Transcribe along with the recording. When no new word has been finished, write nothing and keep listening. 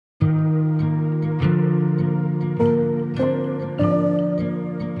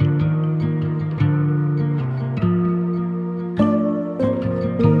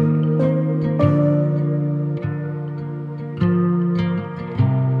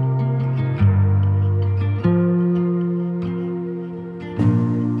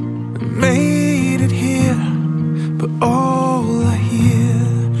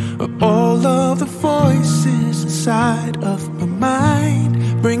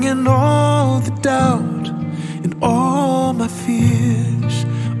and all the doubt and all my fears,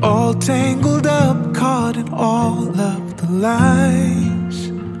 all tangled up, caught in all of the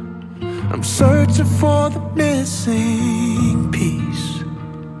lies. I'm searching for the missing piece,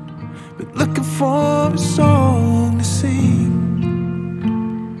 but looking for a song to sing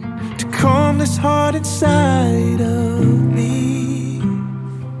to calm this heart inside of me.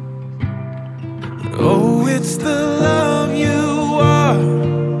 Oh, it's the love you are,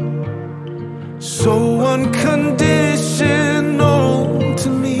 so unconditional to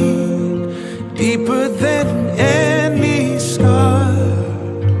me, deeper than any scar,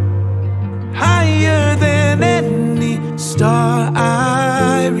 higher than any star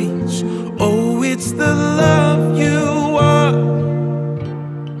I reach. Oh, it's the love you are.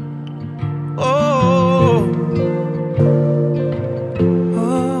 Oh,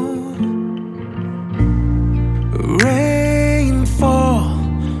 oh. Rainfall,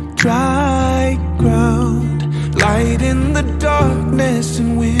 dry ground, light in the darkness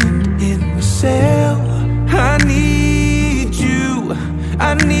and wind in the sail. I need you,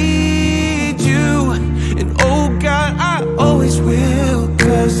 I need you, and oh God, I always will,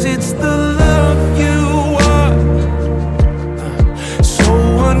 'cause it's the love you are, so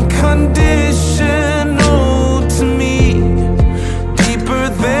unconditional to me, deeper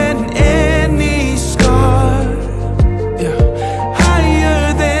than any scar, yeah, higher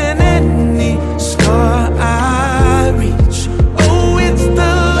than any star I reach. Oh, it's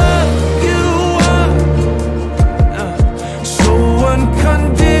the love you are, so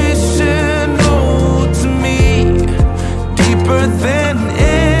unconditional to me, deeper than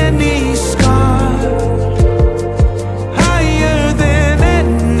any scar, higher than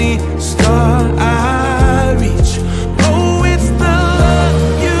any star I reach. Oh, it's the love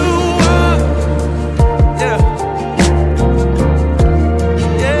you are, yeah,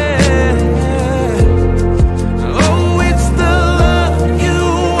 yeah. Oh, it's the love you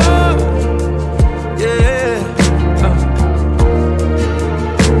are, yeah.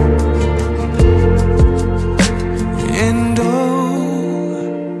 And oh,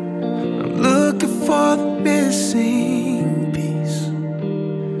 I'm looking for the missing piece,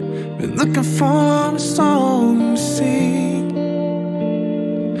 been looking for a song to sing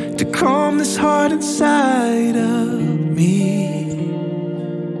to calm this heart inside of me.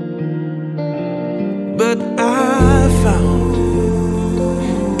 But I found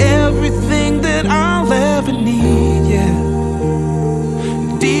everything that I'll ever need, yeah.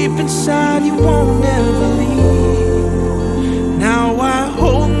 Deep inside you won't